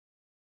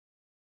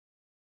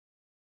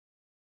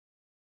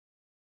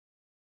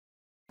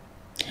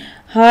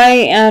Hi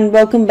and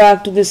welcome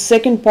back to the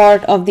second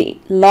part of the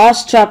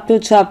last chapter,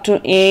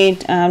 chapter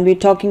 8, and we're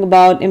talking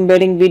about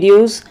embedding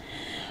videos.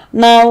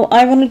 Now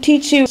I want to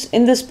teach you,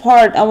 in this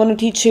part I want to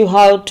teach you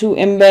how to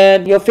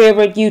embed your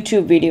favorite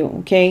YouTube video,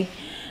 okay?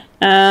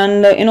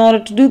 And in order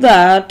to do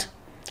that,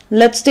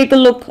 let's take a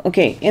look.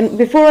 Okay, and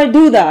before I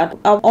do that,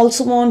 I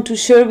also want to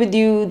share with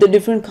you the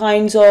different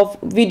kinds of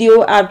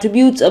video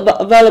attributes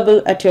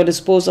available at your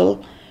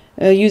disposal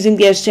using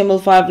the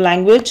HTML5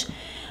 language.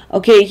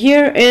 Okay,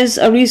 here is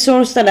a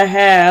resource that I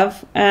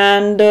have,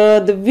 and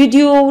the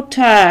video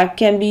tag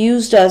can be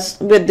used as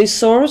with the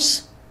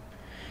source,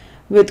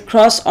 with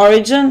cross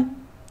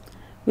origin,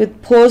 with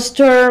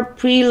poster,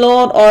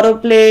 preload,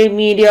 autoplay,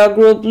 media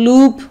group,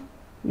 loop.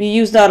 We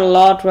use that a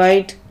lot,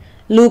 right?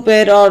 Loop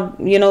it, or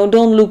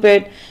don't loop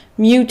it.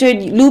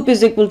 Muted, loop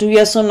is equal to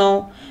yes or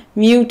no.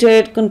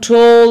 Muted,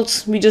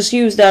 controls, we just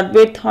use that.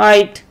 Width,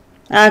 height,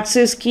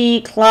 access key,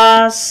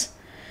 class.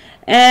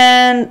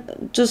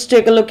 And just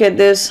take a look at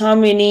this, how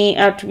many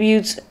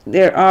attributes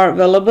there are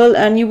available,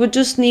 and you would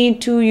just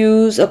need to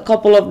use a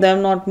couple of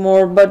them, not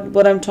more. But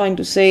what I'm trying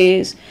to say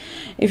is,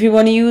 if you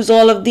want to use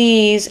all of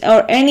these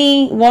or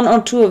any one or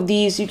two of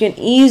these, you can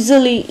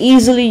easily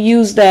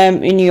use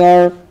them in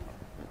your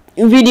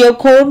video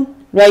code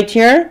right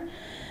here.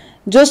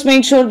 Just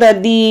make sure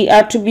that the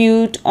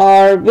attribute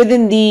are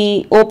within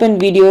the open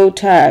video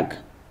tag,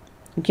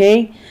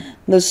 okay?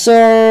 The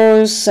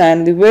source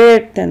and the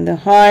width and the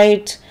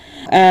height,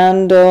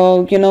 and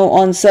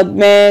on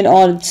submit,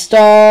 on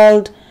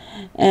installed,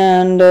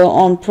 and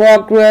on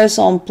progress,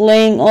 on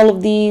playing. All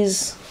of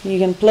these you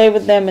can play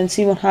with them and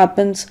see what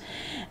happens,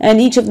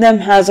 and each of them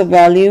has a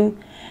value,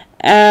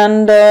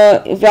 and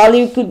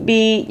value could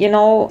be,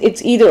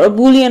 it's either a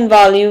boolean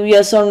value,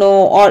 yes or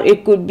no, or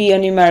it could be a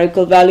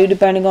numerical value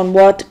depending on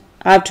what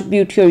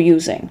attribute you're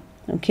using.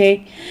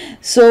 Okay,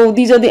 so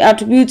these are the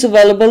attributes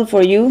available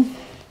for you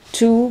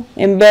to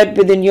embed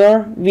within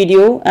your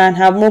video and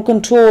have more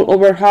control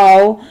over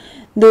how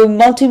the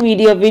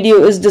multimedia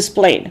video is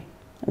displayed.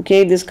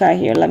 Okay, this guy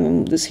here, let me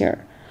move this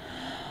here.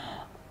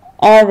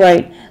 All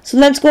right, so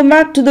let's go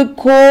back to the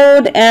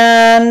code,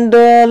 and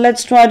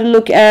let's try to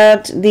look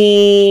at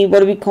the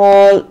what do we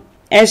call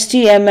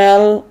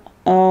HTML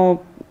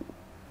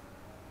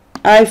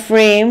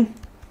iframe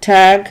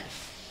tag.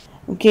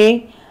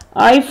 Okay,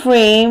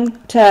 iframe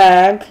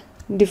tag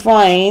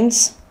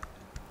defines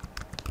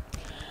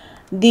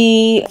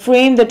the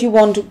frame that you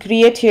want to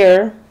create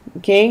here.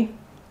 Okay,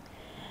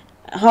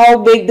 how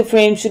big the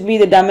frame should be,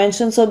 the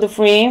dimensions of the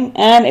frame,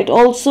 and it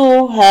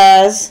also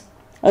has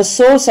a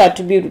source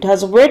attribute. It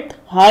has a width,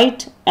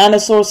 height, and a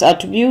source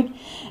attribute.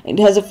 It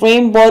has a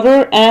frame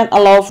border and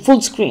allow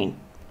full screen.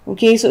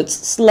 Okay, so it's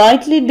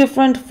slightly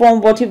different from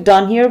what you've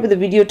done here with the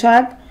video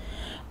tag,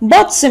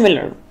 but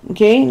similar.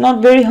 Okay,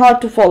 not very hard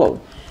to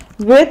follow.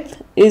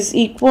 Width is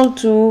equal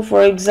to,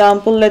 for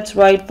example, let's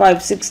write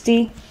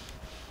 560.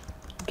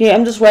 Okay,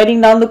 I'm just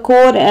writing down the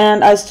code,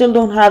 and I still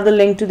don't have the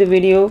link to the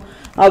video.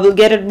 I will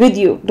get it with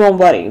you, don't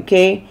worry.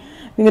 Okay,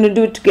 we're going to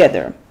do it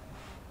together.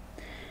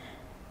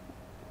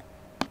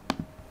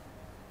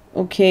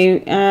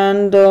 Okay,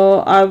 and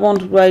I want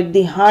to write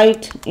the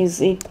height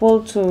is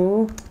equal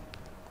to,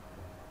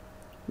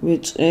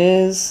 which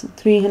is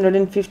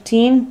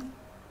 315.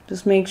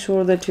 Just make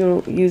sure that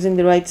you're using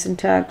the right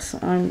syntax.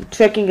 I'm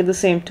checking at the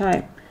same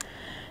time.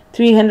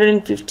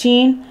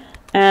 315.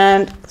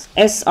 And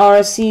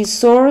src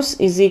source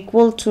is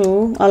equal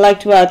to, I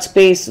like to add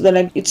space so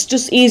that it's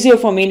just easier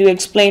for me to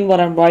explain what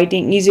I'm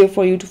writing, easier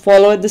for you to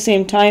follow at the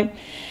same time.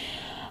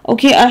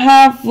 Okay, I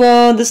have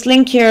this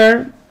link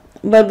here,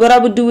 but what I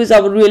would do is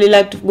I would really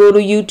like to go to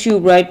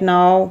YouTube right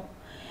now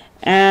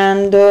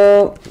and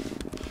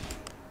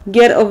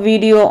get a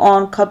video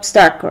on cup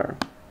stacker.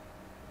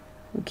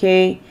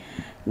 Okay,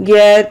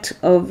 get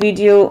a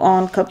video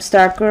on cup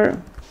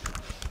stacker.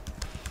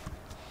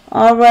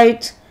 All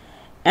right.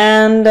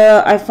 And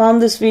I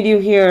found this video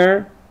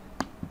here.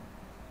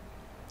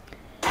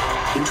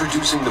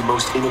 Introducing the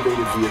most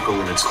innovative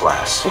vehicle in its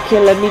class. Okay,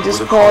 let me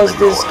just pause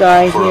this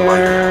guy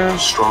here.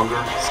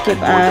 Stronger, skip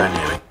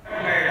ad.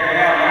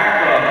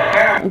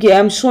 Okay,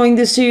 I'm showing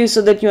this to you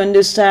so that you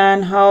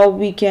understand how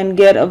we can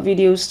get a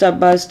video step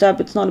by step.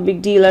 It's not a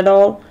big deal at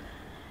all.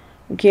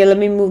 Okay, let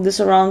me move this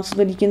around so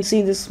that you can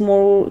see this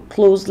more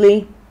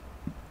closely.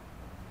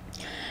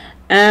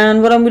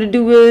 And what I'm going to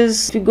do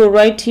is, if you go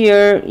right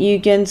here, you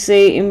can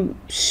say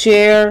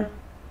share.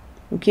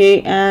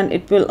 Okay, and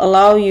it will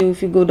allow you,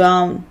 if you go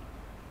down,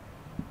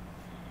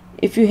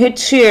 if you hit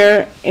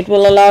share, it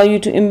will allow you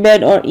to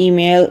embed or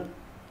email.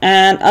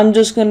 And I'm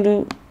just going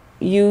to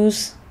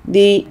use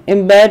the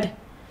embed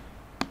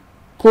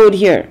code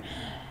here.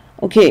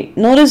 Okay,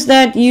 notice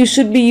that you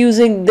should be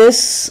using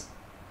this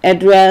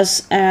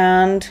address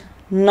and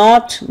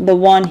not the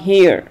one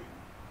here.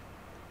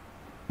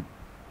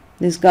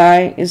 This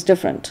guy is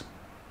different.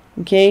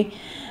 Okay,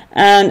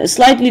 and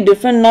slightly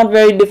different, not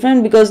very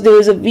different, because there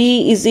is a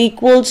v is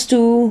equals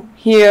to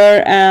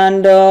here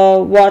and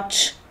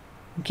watch.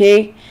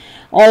 Okay,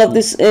 all of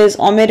this is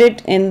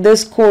omitted in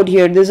this code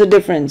here. There's a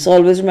difference.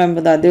 Always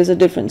remember that there's a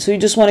difference. So you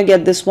just want to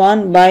get this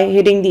one by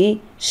hitting the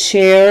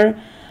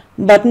share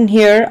button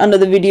here under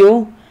the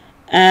video,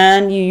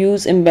 and you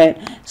use embed.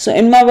 So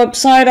in my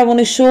website, I want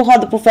to show how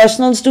the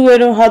professionals do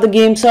it, or how the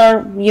games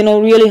are,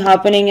 really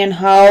happening, and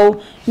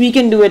how we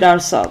can do it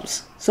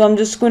ourselves. So I'm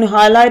just going to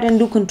highlight and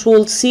do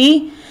Control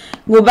C.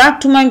 Go back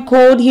to my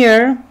code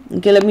here.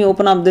 Okay, let me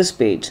open up this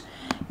page.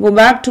 Go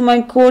back to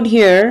my code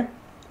here,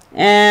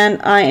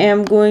 and I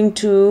am going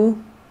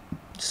to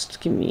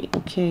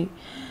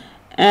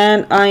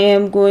and I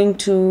am going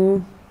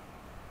to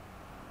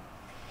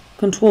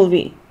Control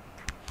V.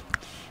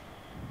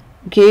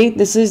 Okay,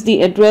 this is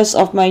the address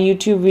of my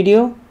YouTube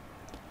video,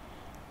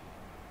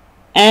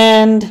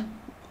 and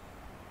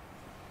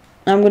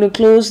I'm going to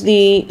close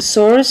the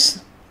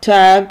source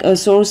tag,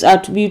 source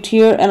attribute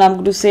here, and I'm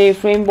going to say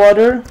frame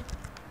border.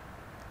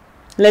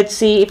 Let's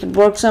see if it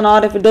works or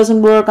not. If it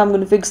doesn't work, I'm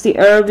going to fix the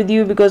error with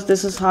you, because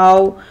this is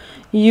how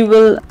you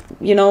will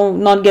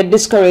not get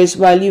discouraged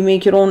while you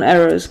make your own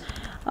errors.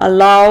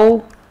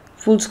 Allow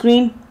full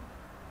screen.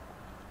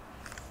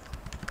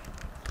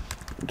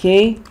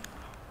 Okay,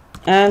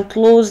 and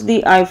close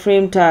the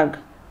iframe tag.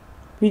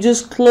 We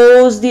just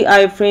close the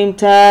iframe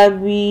tag.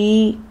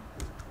 We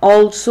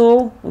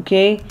also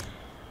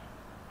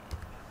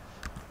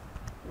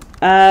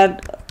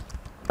add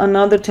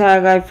another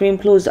tag, iframe,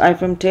 close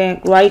iframe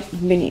tag right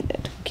beneath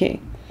it.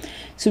 Okay,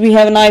 so we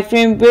have an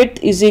iframe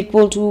width is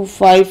equal to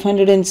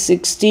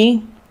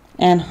 560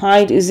 and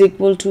height is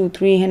equal to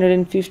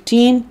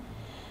 315.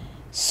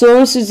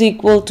 Source is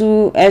equal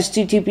to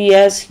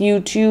https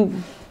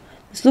YouTube.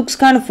 This looks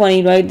kind of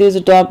funny, right? There's a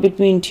dot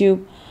between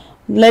tube.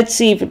 Let's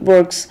see if it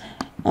works.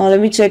 Let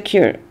me check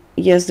here.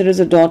 Yes, there is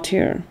a dot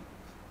here.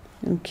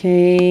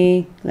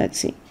 Okay, let's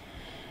see.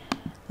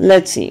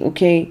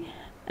 Okay,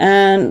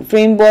 and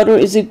frame border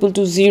is equal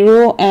to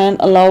 0 and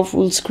allow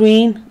full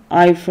screen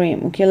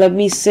iframe. Okay, let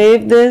me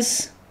save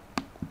this.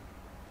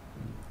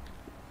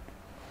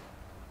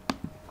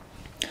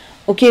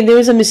 Okay, there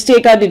is a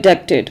mistake I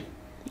detected.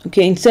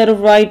 Okay, instead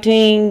of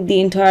writing the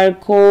entire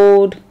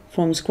code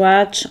from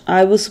scratch,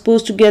 I was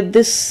supposed to get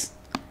this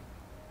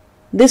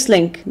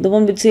link, the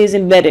one which says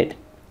embedded.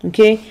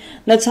 Okay,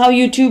 that's how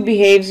YouTube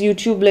behaves.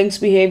 YouTube links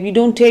behave. You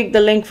don't take the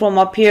link from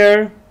up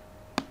here.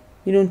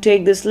 You don't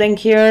take this link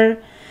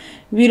here.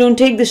 We don't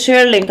take the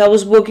share link. I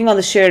was working on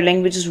the share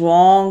link, which is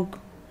wrong.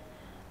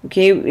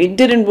 Okay, it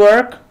didn't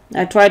work.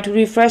 I tried to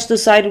refresh the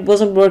site. It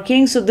wasn't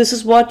working. So this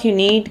is what you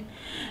need.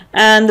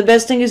 And the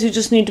best thing is you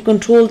just need to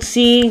Control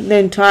C the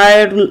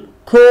entire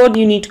code.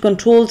 You need to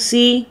Control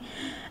C.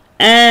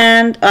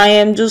 And I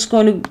am just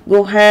going to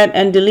go ahead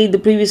and delete the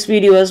previous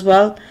video as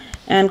well,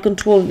 and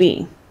Control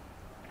V.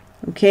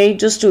 Okay,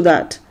 just do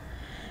that.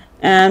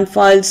 And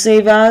file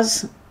save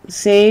as,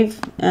 save,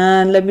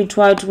 and let me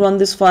try to run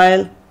this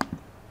file.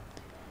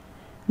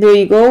 There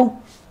you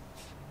go.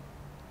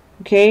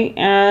 Okay,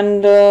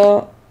 and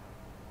the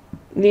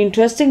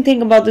interesting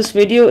thing about this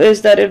video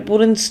is that it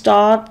wouldn't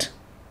start.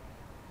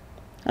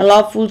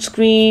 Allow full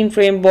screen,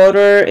 frame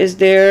border is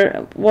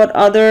there. What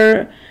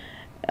other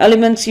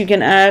elements you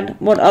can add,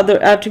 what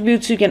other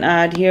attributes you can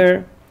add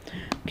here?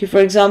 Okay, for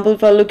example,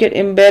 if I look at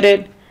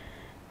embedded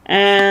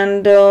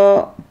and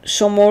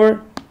show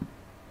more,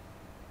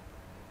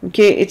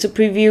 okay, it's a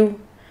preview,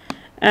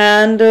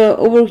 and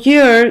over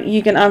here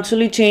you can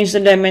actually change the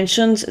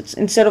dimensions. It's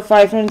instead of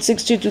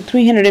 560 to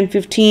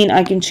 315,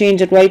 I can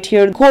change it right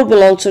here. The code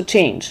will also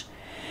change.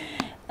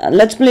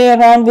 Let's play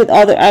around with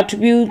other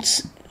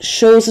attributes.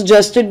 Show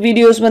suggested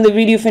videos when the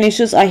video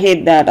finishes. I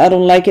hate that. I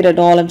don't like it at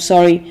all. I'm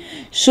sorry.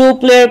 Show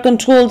player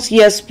controls.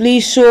 Yes,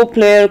 please show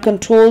player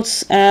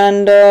controls.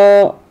 And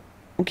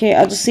okay,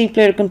 I'll just see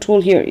player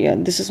control here. Yeah,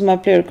 this is my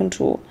player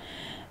control.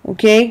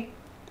 Okay,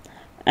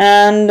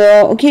 and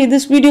okay,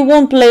 this video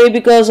won't play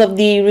because of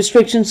the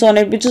restrictions on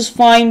it, which is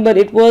fine, but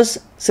it was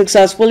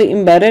successfully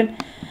embedded.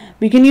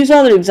 We can use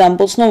other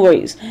examples, no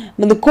worries.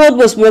 But the code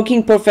was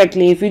working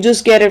perfectly. If you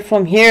just get it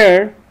from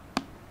here,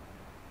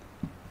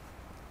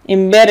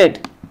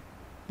 embedded,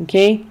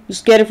 okay,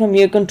 just get it from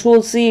here,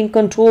 Control C and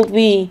Control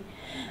V,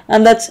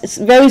 and it's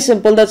very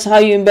simple. That's how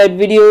you embed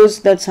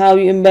videos. That's how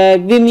you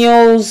embed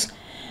Vimeos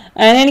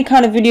and any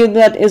kind of video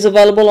that is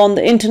available on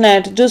the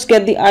internet. Just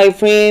get the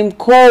iframe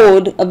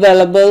code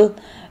available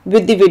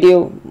with the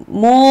video.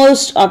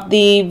 Most of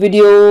the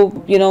video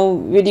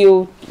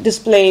video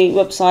display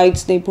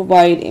websites, they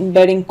provide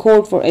embedding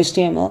code for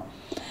HTML,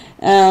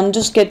 and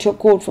just get your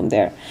code from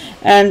there.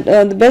 And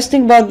the best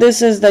thing about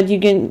this is that you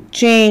can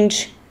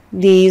change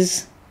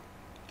these.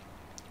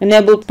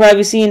 Enable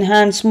privacy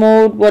enhanced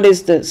mode. What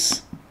is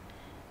this?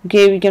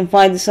 Okay, we can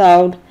find this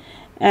out.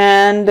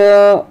 And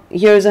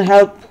here's a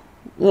help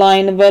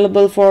line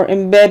available for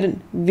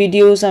embedded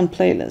videos and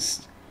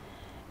playlists.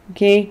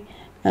 Okay,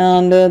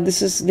 and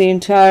this is the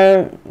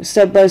entire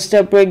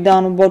step-by-step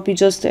breakdown of what we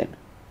just did.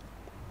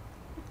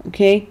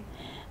 Okay,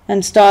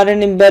 and start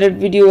an embedded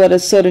video at a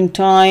certain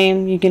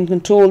time. You can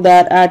control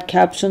that. Add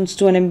captions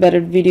to an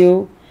embedded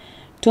video.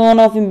 turn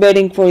off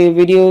embedding for your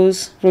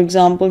videos. For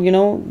example, you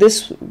know,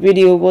 this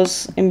video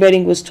was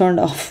embedding was turned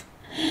off.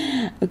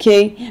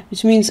 Okay,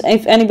 which means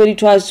if anybody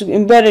tries to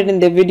embed it in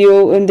their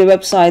video, in their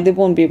website, they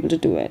won't be able to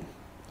do it.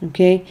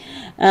 Okay,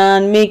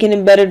 and make an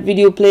embedded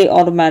video play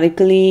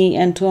automatically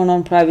and turn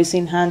on privacy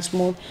enhanced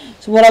mode.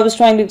 So what I was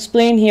trying to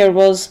explain here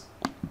was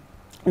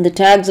the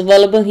tags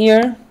available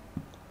here,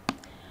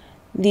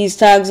 these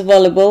tags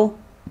available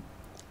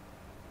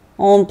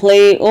on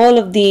play, all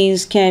of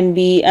these can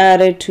be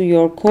added to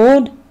your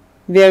code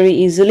very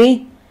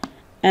easily,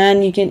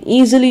 and you can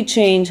easily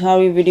change how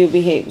your video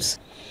behaves.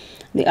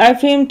 The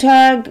iframe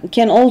tag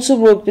can also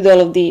work with all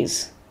of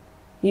these.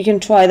 You can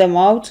try them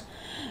out.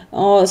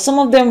 Some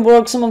of them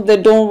work, some of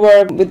them don't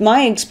work. With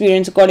my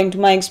experience, according to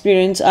my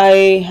experience,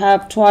 I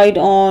have tried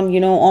on, you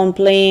know, on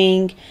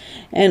playing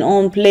and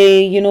on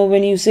play. You know,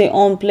 when you say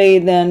on play,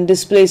 then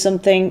display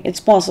something, it's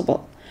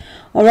possible.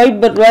 All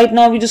right, but right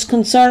now we're just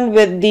concerned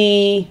with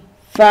the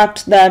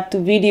fact that the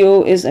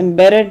video is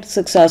embedded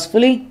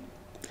successfully,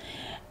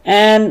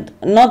 and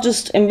not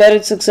just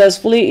embedded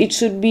successfully, it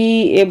should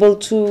be able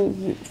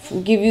to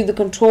give you the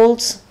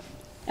controls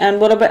and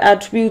whatever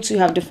attributes you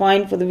have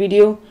defined for the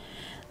video,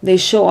 they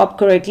show up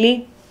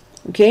correctly.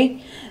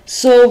 Okay,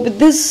 so with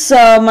this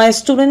my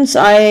students,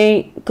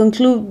 I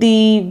conclude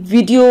the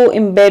video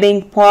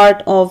embedding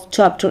part of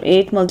chapter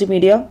 8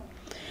 multimedia.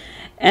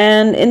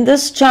 And in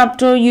this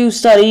chapter you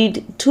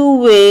studied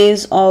 2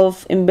 ways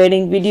of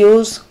embedding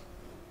videos.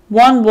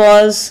 One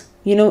was,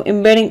 you know,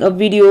 embedding a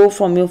video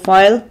from your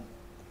file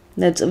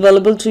that's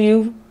available to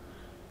you.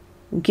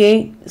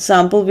 Okay,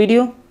 sample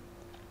video,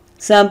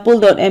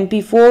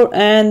 sample.mp4,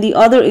 and the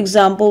other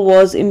example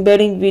was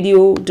embedding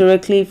video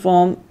directly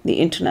from the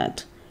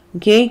internet.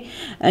 Okay,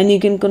 and you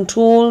can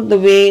control the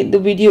way the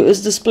video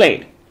is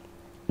displayed,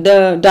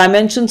 the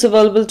dimensions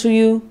available to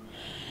you,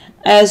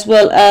 as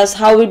well as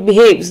how it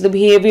behaves, the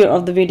behavior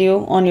of the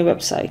video on your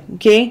website.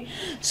 Okay,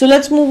 so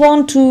let's move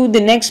on to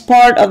the next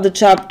part of the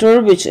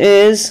chapter, which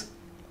is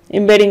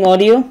embedding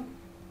audio.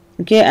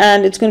 Okay,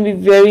 and it's going to be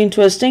very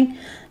interesting.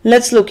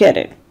 Let's look at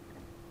it.